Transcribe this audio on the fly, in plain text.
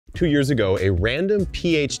2 years ago, a random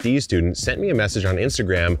PhD student sent me a message on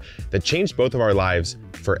Instagram that changed both of our lives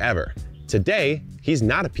forever. Today, he's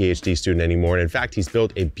not a PhD student anymore, and in fact, he's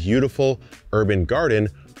built a beautiful urban garden,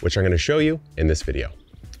 which I'm gonna show you in this video.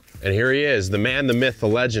 And here he is, the man, the myth, the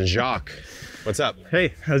legend, Jacques. What's up?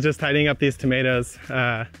 Hey, I was just tidying up these tomatoes.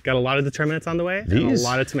 Got a lot of determinants on the way, and a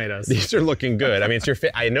lot of tomatoes. These are looking good. I mean,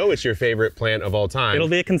 I know it's your favorite plant of all time. It'll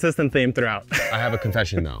be a consistent theme throughout. I have a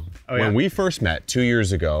confession though. Oh, yeah? When we first met 2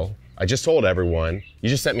 years ago, I just told everyone, you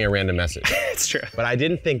just sent me a random message. It's true. But I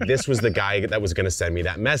didn't think this was the guy that was gonna send me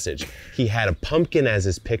that message. He had a pumpkin as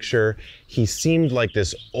his picture. He seemed like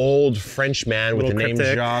this old French man with the name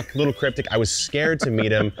Jacques, a little cryptic. I was scared to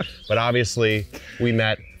meet him, but obviously we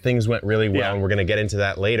met, things went really well, and we're gonna get into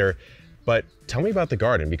that later. But tell me about the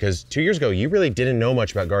garden, because 2 years ago, you really didn't know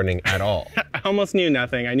much about gardening at all. I almost knew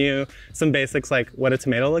nothing. I knew some basics like what a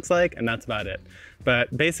tomato looks like, and that's about it.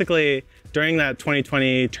 But basically, during that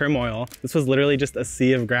 2020 turmoil, this was literally just a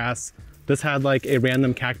sea of grass. This had like a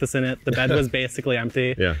random cactus in it. The bed was basically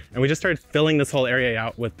empty. Yeah. And we just started filling this whole area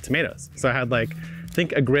out with tomatoes. So I had like, I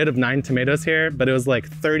think a grid of 9 tomatoes here, but it was like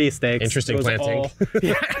 30 stakes. Interesting planting.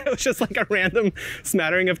 Yeah, it was just like a random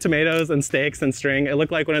smattering of tomatoes and stakes and string. It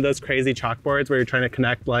looked like one of those crazy chalkboards where you're trying to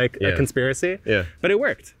connect like a conspiracy. Yeah. But it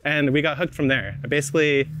worked, and we got hooked from there.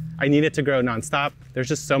 Basically, I needed to grow nonstop. There's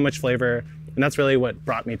just so much flavor. And that's really what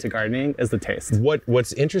brought me to gardening, is the taste.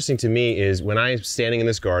 What's interesting to me is when I'm standing in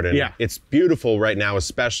this garden, it's beautiful right now,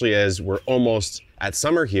 especially as we're almost at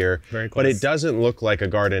summer here, Very close. But it doesn't look like a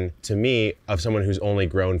garden to me of someone who's only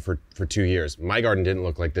grown for 2 years. My garden didn't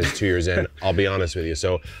look like this 2 years in, I'll be honest with you.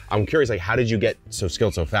 So I'm curious, like, how did you get so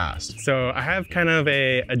skilled so fast? So I have kind of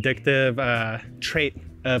a addictive trait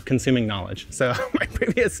of consuming knowledge. So my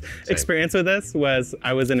previous experience with this was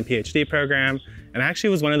I was in a PhD program, and I actually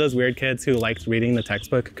was one of those weird kids who liked reading the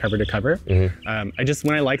textbook cover to cover. When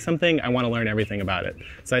I like something, I want to learn everything about it.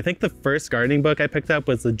 So I think the first gardening book I picked up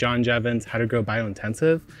was the John Jevons How to Grow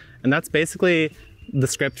Biointensive. And that's basically the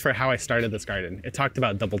script for how I started this garden. It talked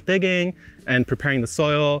about double digging and preparing the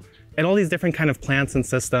soil and all these different kind of plants and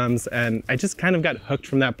systems. And I just kind of got hooked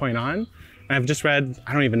from that point on. And I've just read,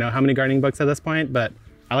 I don't even know how many gardening books at this point, but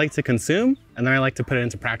I like to consume, and then I like to put it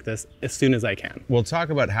into practice as soon as I can. We'll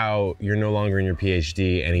talk about how you're no longer in your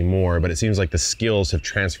PhD anymore, but it seems like the skills have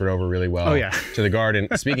transferred over really well to the garden.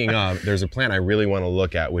 Speaking of, there's a plant I really want to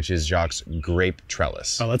look at, which is Jacques' Grape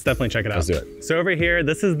Trellis. Oh, let's definitely check it out. Let's do it. So over here,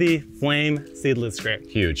 this is the flame seedless grape.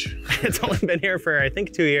 Huge. It's only been here for, I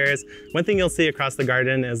think, 2 years. One thing you'll see across the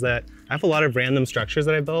garden is that I have a lot of random structures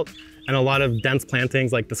that I built, and a lot of dense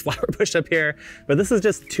plantings like this flower bush up here. But this is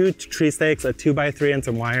just 2 tree stakes, a 2x3 and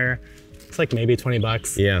some wire. It's like maybe 20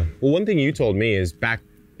 bucks. Yeah. Well, one thing you told me is back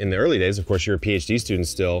in the early days, of course, you're a PhD student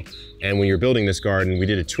still, and when you're building this garden, we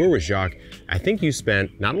did a tour with Jacques. I think you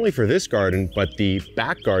spent, not only for this garden, but the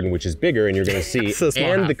back garden, which is bigger, and you're gonna see,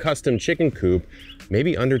 and the custom chicken coop,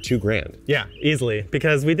 maybe under 2 grand. Yeah, easily,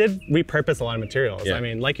 because we did repurpose a lot of materials. I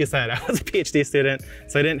mean, like you said, I was a PhD student,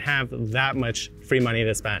 so I didn't have that much free money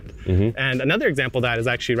to spend. And another example of that is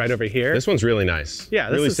actually right over here. This one's really nice. Yeah,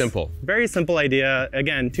 this really is simple. Very simple idea.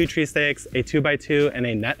 Again, 2 tree stakes, a 2x2, and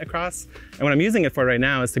a net across. And what I'm using it for right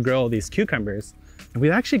now is to grow all these cucumbers. And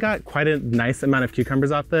we've actually got quite a nice amount of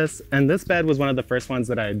cucumbers off this. And this bed was one of the first ones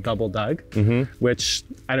that I double dug, which,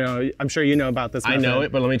 I don't know, I'm sure you know about this method. I know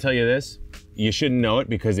it, but let me tell you this. You shouldn't know it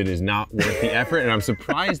because it is not worth the effort, and I'm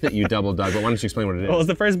surprised that you double dug, but why don't you explain what it is? Well, it was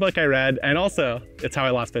the first book I read, and also, it's how I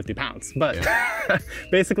lost 50 pounds. But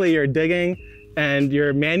basically, you're digging, and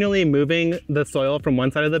you're manually moving the soil from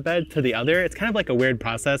one side of the bed to the other. It's kind of like a weird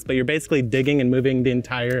process, but you're basically digging and moving the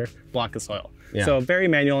entire block of soil. So very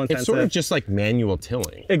manual intensive. It's sort of just like manual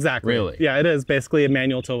tilling. Exactly. Really? Yeah, it is basically a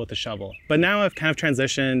manual till with a shovel. But now I've kind of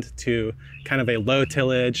transitioned to kind of a low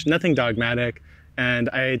tillage, nothing dogmatic. And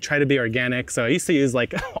I try to be organic. So I used to use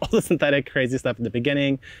like all the synthetic crazy stuff at the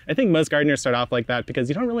beginning. I think most gardeners start off like that because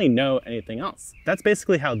you don't really know anything else. That's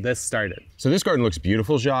basically how this started. So this garden looks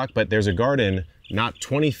beautiful, Jacques, but there's a garden not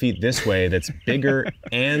 20 feet this way that's bigger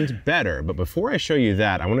and better. But before I show you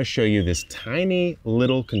that, I want to show you this tiny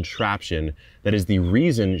little contraption that is the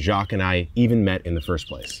reason Jacques and I even met in the first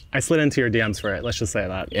place. I slid into your DMs for it. Let's just say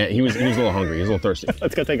that. Yeah, he was a little hungry. He was a little thirsty.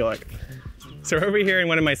 Let's go take a look. So we're over here in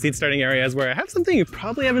one of my seed starting areas where I have something you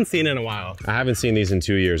probably haven't seen in a while. I haven't seen these in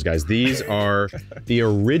 2 years, guys. These are the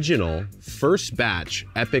original first batch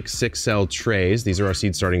Epic 6L trays. These are our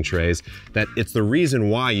seed starting trays. It's the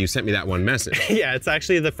reason why you sent me that one message. Yeah, it's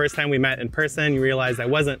actually the first time we met in person. You realized I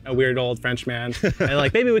wasn't a weird old French man. And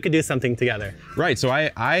like, maybe we could do something together. Right, so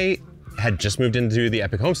I had just moved into the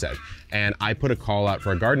Epic homestead, and I put a call out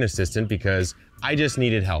for a garden assistant because I just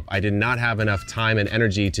needed help. I did not have enough time and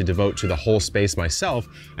energy to devote to the whole space myself,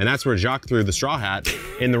 and that's where Jacques threw the straw hat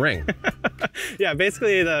in the ring. Yeah,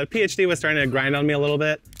 basically the PhD was starting to grind on me a little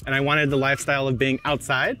bit, and I wanted the lifestyle of being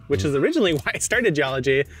outside, which is originally why I started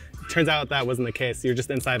geology. Turns out that wasn't the case. You're just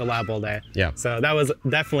inside a lab all day. Yeah. So that was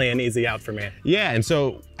definitely an easy out for me. Yeah, and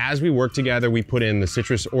so as we worked together, we put in the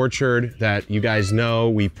citrus orchard that you guys know.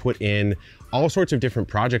 We put in all sorts of different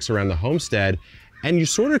projects around the homestead, and you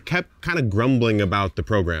sort of kept kind of grumbling about the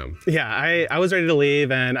program. Yeah, I was ready to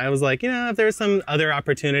leave, and I was like, you know, if there's some other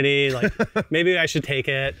opportunity, like maybe I should take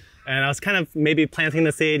it. And I was kind of maybe planting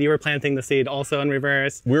the seed. You were planting the seed also in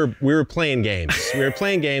reverse. We were playing games. We were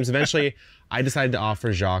playing games. Eventually, I decided to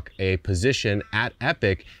offer Jacques a position at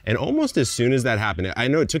Epic, and almost as soon as that happened, I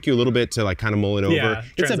know it took you a little bit to like kind of mull it over. Yeah,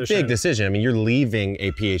 it's a big decision. I mean, you're leaving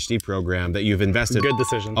a PhD program that you've invested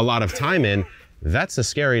a lot of time in. That's a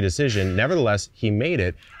scary decision. Nevertheless, he made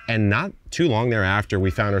it, and not too long thereafter,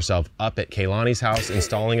 we found ourselves up at Kaylani's house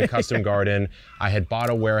installing a custom garden. I had bought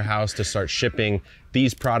a warehouse to start shipping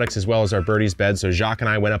these products as well as our birdie's bed. So Jacques and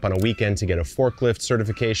I went up on a weekend to get a forklift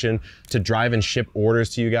certification to drive and ship orders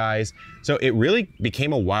to you guys. So it really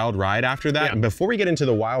became a wild ride after that. Yeah. And before we get into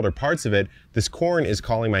the wilder parts of it, this corn is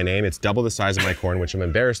calling my name. It's double the size of my corn, which I'm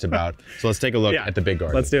embarrassed about. So let's take a look at the big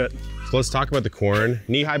garden. Let's do it. So let's talk about the corn.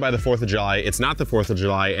 Knee high by the 4th of July. It's not the 4th of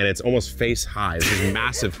July, and it's almost face high. This is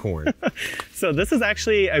massive corn. So this is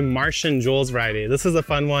actually a Martian Jules variety. This is a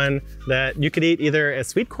fun one that you could eat either as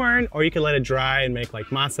sweet corn, or you could let it dry and make like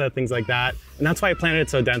masa, things like that. And that's why I planted it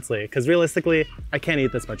so densely, because realistically, I can't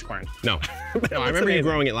eat this much corn. No, I remember you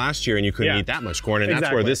growing it last year and you couldn't eat that much corn, and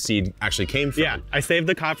that's where this seed actually came from. Yeah, I saved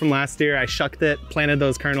the cob from last year, I shucked it, planted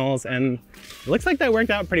those kernels, and it looks like that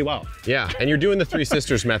worked out pretty well. Yeah, and you're doing the 3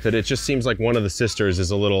 sisters method. It just seems like one of the sisters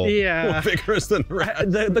is a little more vigorous than the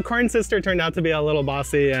rest. The corn sister turned out to be a little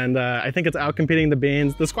bossy, and I think it's out competing the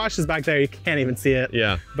beans. The squash is back there, you can't even see it.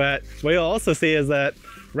 Yeah. But what you'll also see is that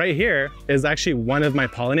right here is actually one of my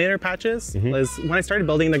pollinator patches. When I started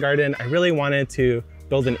building the garden, I really wanted to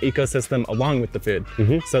build an ecosystem along with the food.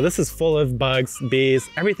 So this is full of bugs, bees,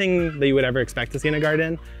 everything that you would ever expect to see in a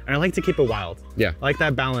garden. And I like to keep it wild. Yeah. I like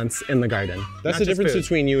that balance in the garden. That's the difference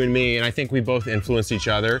between you and me, and I think we both influence each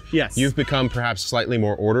other. Yes. You've become perhaps slightly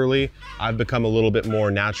more orderly. I've become a little bit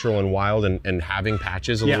more natural and wild, and having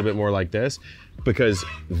patches a little bit more like this, because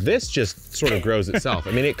this just sort of grows itself.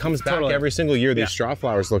 I mean, it comes back every single year. These straw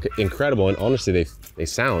flowers look incredible, and honestly, they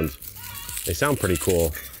sound pretty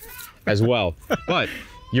cool as well. But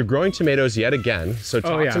you're growing tomatoes yet again. So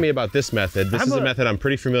talk to me about this method. This is a method I'm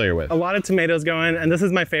pretty familiar with. A lot of tomatoes going, and this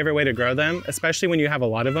is my favorite way to grow them, especially when you have a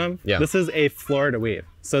lot of them. Yeah. This is a Florida weave.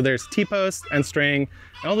 So there's T-post and string,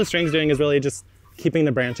 and all the string's doing is really just keeping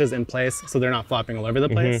the branches in place so they're not flopping all over the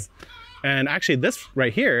place. And actually this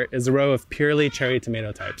right here is a row of purely cherry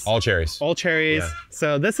tomato types. All cherries. All cherries. Yeah.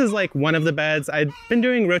 So this is like one of the beds. I've been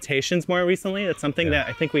doing rotations more recently. It's something that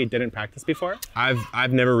I think we didn't practice before.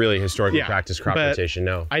 I've never really historically practiced crop rotation,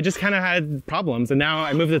 no. I just kind of had problems, and now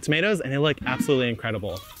I moved the tomatoes and they look absolutely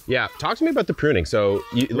incredible. Yeah, talk to me about the pruning. So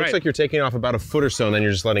it looks like you're taking off about a foot or so and then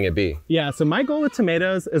you're just letting it be. Yeah, so my goal with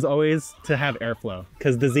tomatoes is always to have airflow,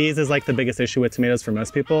 because disease is like the biggest issue with tomatoes for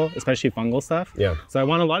most people, especially fungal stuff. Yeah. So I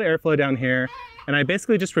want a lot of airflow down here, and I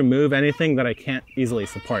basically just remove anything that I can't easily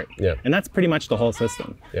support. Yeah. And that's pretty much the whole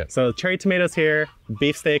system. Yeah. So cherry tomatoes here,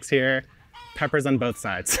 beefsteaks here, peppers on both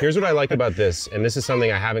sides. Here's what I like about this, and this is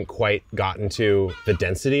something I haven't quite gotten to the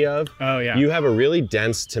density of. Oh yeah. You have a really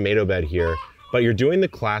dense tomato bed here, but you're doing the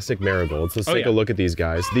classic marigolds. Let's take a look at these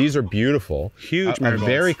guys. These are beautiful. Huge marigolds. A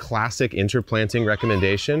very classic interplanting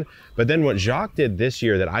recommendation. But then what Jacques did this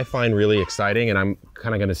year that I find really exciting, and I'm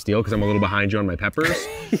kind of gonna steal because I'm a little behind you on my peppers,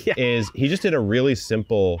 is he just did a really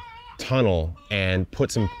simple tunnel and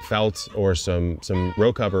put some felt or some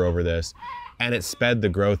row cover over this, and it sped the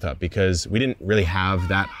growth up because we didn't really have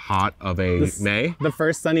that hot of a May. The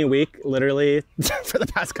first sunny week, literally, for the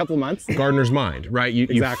past couple months. Gardener's mind, right? You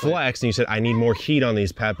flexed and you said, I need more heat on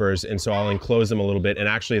these peppers, and so I'll enclose them a little bit. And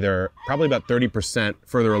actually, they're probably about 30%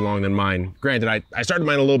 further along than mine. Granted, I started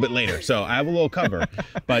mine a little bit later, so I have a little cover,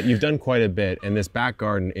 but you've done quite a bit, and this back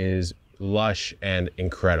garden is lush and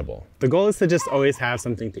incredible. The goal is to just always have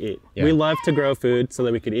something to eat. Yeah. We love to grow food so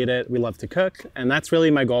that we could eat it. We love to cook, and that's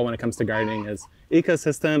really my goal when it comes to gardening, is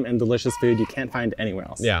ecosystem and delicious food you can't find anywhere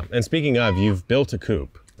else. Yeah, and speaking of, you've built a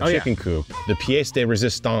coop. chicken coop, the pièce de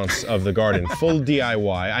résistance of the garden, full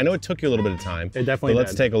DIY. I know it took you a little bit of time. It definitely but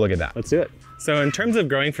let's take a look at that. Let's do it. So in terms of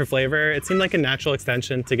growing for flavor, it seemed like a natural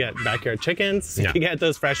extension to get backyard chickens, so you get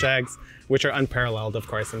those fresh eggs, which are unparalleled, of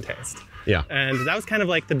course, in taste. Yeah. And that was kind of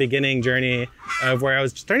like the beginning journey of where I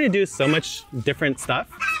was starting to do so much different stuff.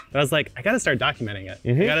 But I was like, I got to start documenting it.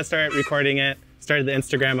 I got to start recording it. Started the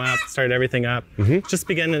Instagram up, started everything up. Just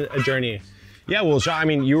began a journey. Yeah, well, I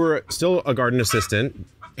mean, you were still a garden assistant,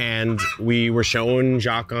 and we were showing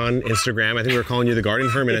Jacques on Instagram. I think we were calling you the garden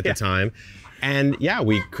hermit at the time. And yeah,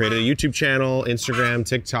 we created a YouTube channel, Instagram,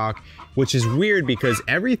 TikTok, which is weird because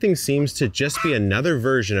everything seems to just be another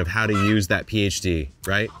version of how to use that PhD,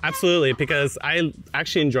 right? Absolutely, because I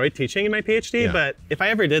actually enjoyed teaching in my PhD, but if I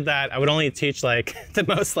ever did that, I would only teach like the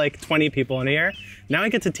most like 20 people in a year. Now I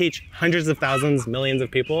get to teach hundreds of thousands, millions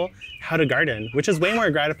of people how to garden, which is way more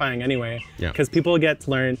gratifying anyway, because people get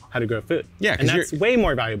to learn how to grow food. Yeah, and that's way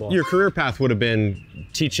more valuable. Your career path would have been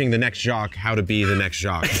teaching the next Jacques how to be the next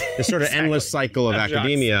Jacques. This sort of endless cycle of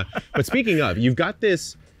academia. But speaking of, you've got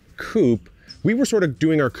this Coop. We were sort of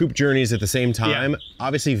doing our Coop journeys at the same time.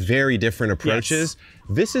 Obviously very different approaches.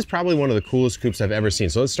 This is probably one of the coolest coops I've ever seen.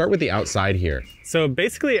 So let's start with the outside here. So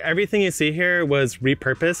basically everything you see here was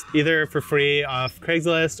repurposed, either for free off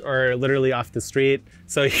Craigslist or literally off the street.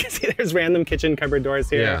 So you can see there's random kitchen cupboard doors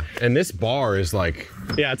here. Yeah, and this bar is like,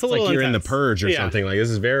 it's a little like you're intense. in the purge or something. Like this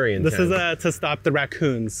is very intense. This is to stop the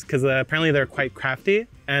raccoons, because apparently they're quite crafty.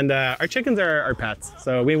 And our chickens are our pets.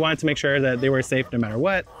 So we wanted to make sure that they were safe no matter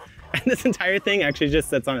what. And this entire thing actually just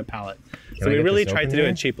sits on a pallet. So we really tried to do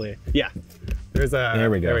it cheaply. Yeah. There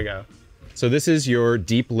we go. So this is your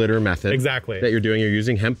deep litter method. Exactly. That you're doing. You're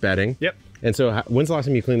using hemp bedding. Yep. And so when's the last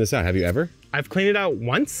time you cleaned this out? Have you ever? I've cleaned it out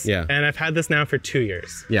once. Yeah. And I've had this now for 2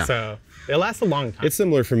 years. Yeah. So it lasts a long time. It's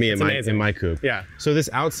similar for me in my coop. Yeah. So this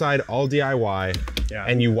outside all DIY. Yeah.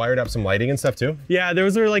 And you wired up some lighting and stuff too? Yeah,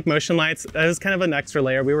 those were like motion lights. That was kind of an extra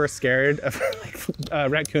layer. We were scared of like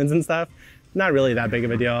raccoons and stuff. Not really that big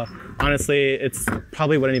of a deal. Honestly, it's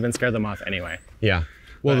probably wouldn't even scare them off anyway. Yeah.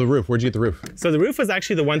 Well, the roof, where'd you get the roof? So the roof was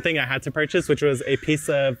actually the one thing I had to purchase, which was a piece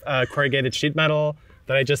of corrugated sheet metal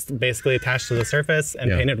that I just basically attached to the surface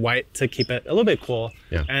and painted white to keep it a little bit cool.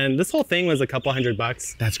 Yeah. And this whole thing was a couple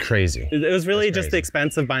 $100. That's crazy. It was really just the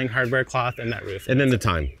expense of buying hardware cloth and that roof. And then the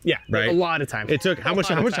time. Yeah, right? A lot of time. It took, how much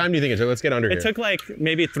time do you think it took? Let's get under here. It took like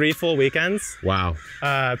maybe 3 full weekends. Wow.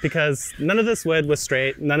 Because none of this wood was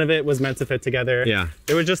straight. None of it was meant to fit together. Yeah.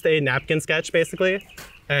 It was just a napkin sketch basically.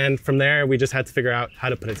 And from there, we just had to figure out how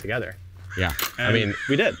to put it together. Yeah. And I mean,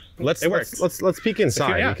 we did. Let's peek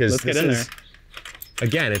inside because let's get in there.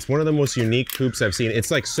 Again, it's one of the most unique coops I've seen. It's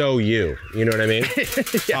like so you know what I mean?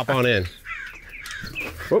 Hop on in.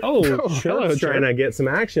 Hello, trying to get some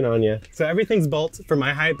action on you. So everything's built for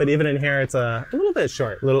my height, but even in here, it's a little bit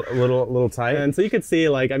short. Little tight. And so you could see,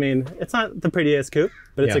 like, I mean, it's not the prettiest coop,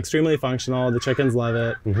 but it's extremely functional. The chickens love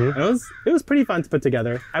it. And it was pretty fun to put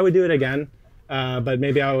together. I would do it again. But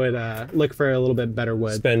maybe I would look for a little bit better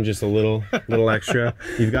wood. Spend just a little extra.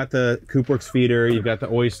 You've got the CoopWorks feeder, you've got the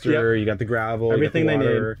oyster, you got the gravel, everything they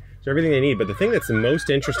need. So everything they need. But the thing that's the most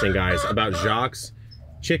interesting, guys, about Jacques'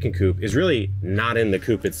 chicken coop is really not in the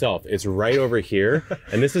coop itself. It's right over here.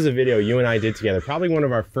 And this is a video you and I did together, probably one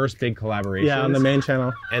of our first big collaborations. Yeah, on the main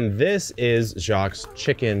channel. And this is Jacques'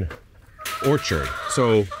 chicken orchard.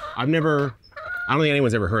 So I don't think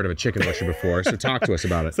anyone's ever heard of a chicken orchard before, so talk to us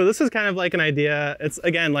about it. So this is kind of like an idea. It's,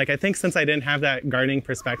 again, like I think since I didn't have that gardening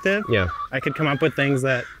perspective, I could come up with things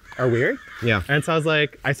that are weird. Yeah. And so I was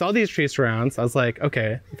like, I saw these tree surrounds. I was like,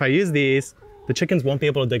 okay, if I use these, the chickens won't be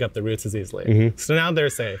able to dig up the roots as easily. So now they're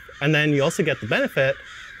safe. And then you also get the benefit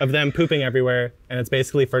of them pooping everywhere, and it's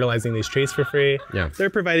basically fertilizing these trees for free. Yeah. They're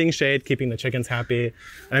providing shade, keeping the chickens happy.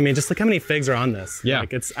 And I mean, just look how many figs are on this. Yeah.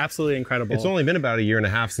 Like, it's absolutely incredible. It's only been about 1.5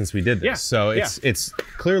 years since we did this. Yeah. So it's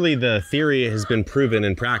clearly the theory has been proven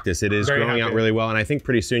in practice. It is growing out really well, and I think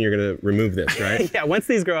pretty soon you're gonna remove this, right? Yeah, once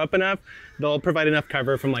these grow up enough, they'll provide enough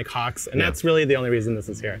cover from like hawks, and that's really the only reason this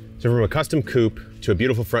is here. So from a custom coop to a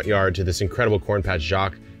beautiful front yard to this incredible corn patch,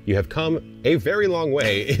 Jacques, you have come a very long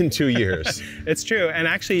way in 2 years. It's true, and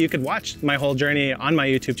actually you could watch my whole journey on my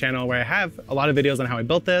YouTube channel where I have a lot of videos on how I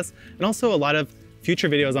built this, and also a lot of future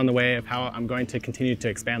videos on the way of how I'm going to continue to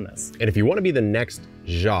expand this. And if you want to be the next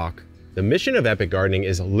Jacques, the mission of Epic Gardening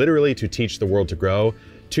is literally to teach the world to grow.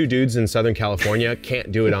 2 dudes in Southern California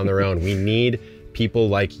can't do it on their own. We need people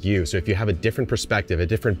like you. So if you have a different perspective, a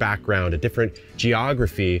different background, a different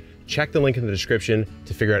geography, check the link in the description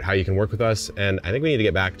to figure out how you can work with us. And I think we need to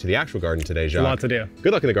get back to the actual garden today, Jacques. A lot to do.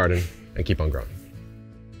 Good luck in the garden and keep on growing.